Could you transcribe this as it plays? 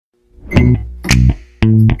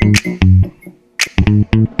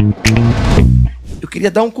Queria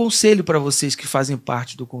dar um conselho para vocês que fazem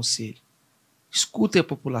parte do conselho. Escutem a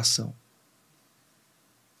população.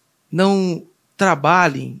 Não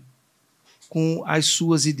trabalhem com as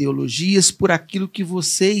suas ideologias por aquilo que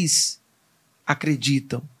vocês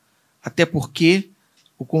acreditam. Até porque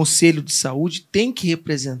o Conselho de Saúde tem que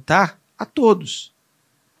representar a todos.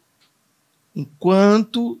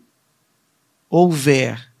 Enquanto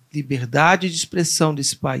houver liberdade de expressão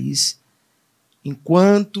desse país,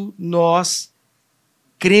 enquanto nós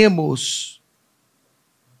cremos,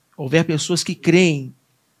 houver pessoas que creem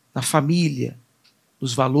na família,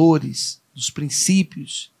 nos valores, nos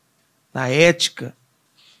princípios, na ética,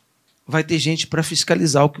 vai ter gente para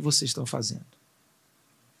fiscalizar o que vocês estão fazendo.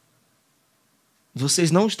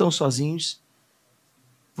 Vocês não estão sozinhos,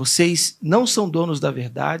 vocês não são donos da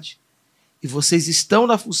verdade e vocês estão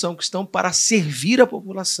na função que estão para servir a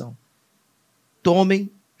população.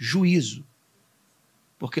 Tomem juízo,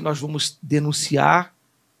 porque nós vamos denunciar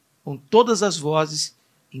com todas as vozes,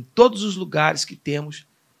 em todos os lugares que temos,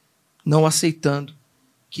 não aceitando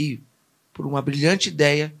que, por uma brilhante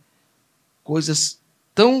ideia, coisas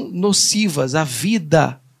tão nocivas à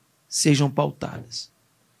vida sejam pautadas.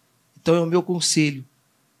 Então é o meu conselho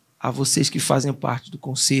a vocês que fazem parte do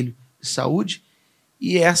Conselho de Saúde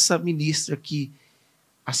e essa ministra que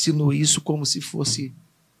assinou isso como se fosse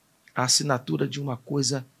a assinatura de uma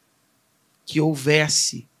coisa que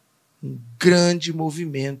houvesse um grande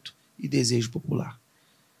movimento e desejo popular.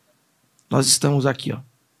 Nós estamos aqui, ó.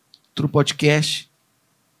 True Podcast,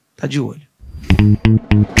 tá de olho.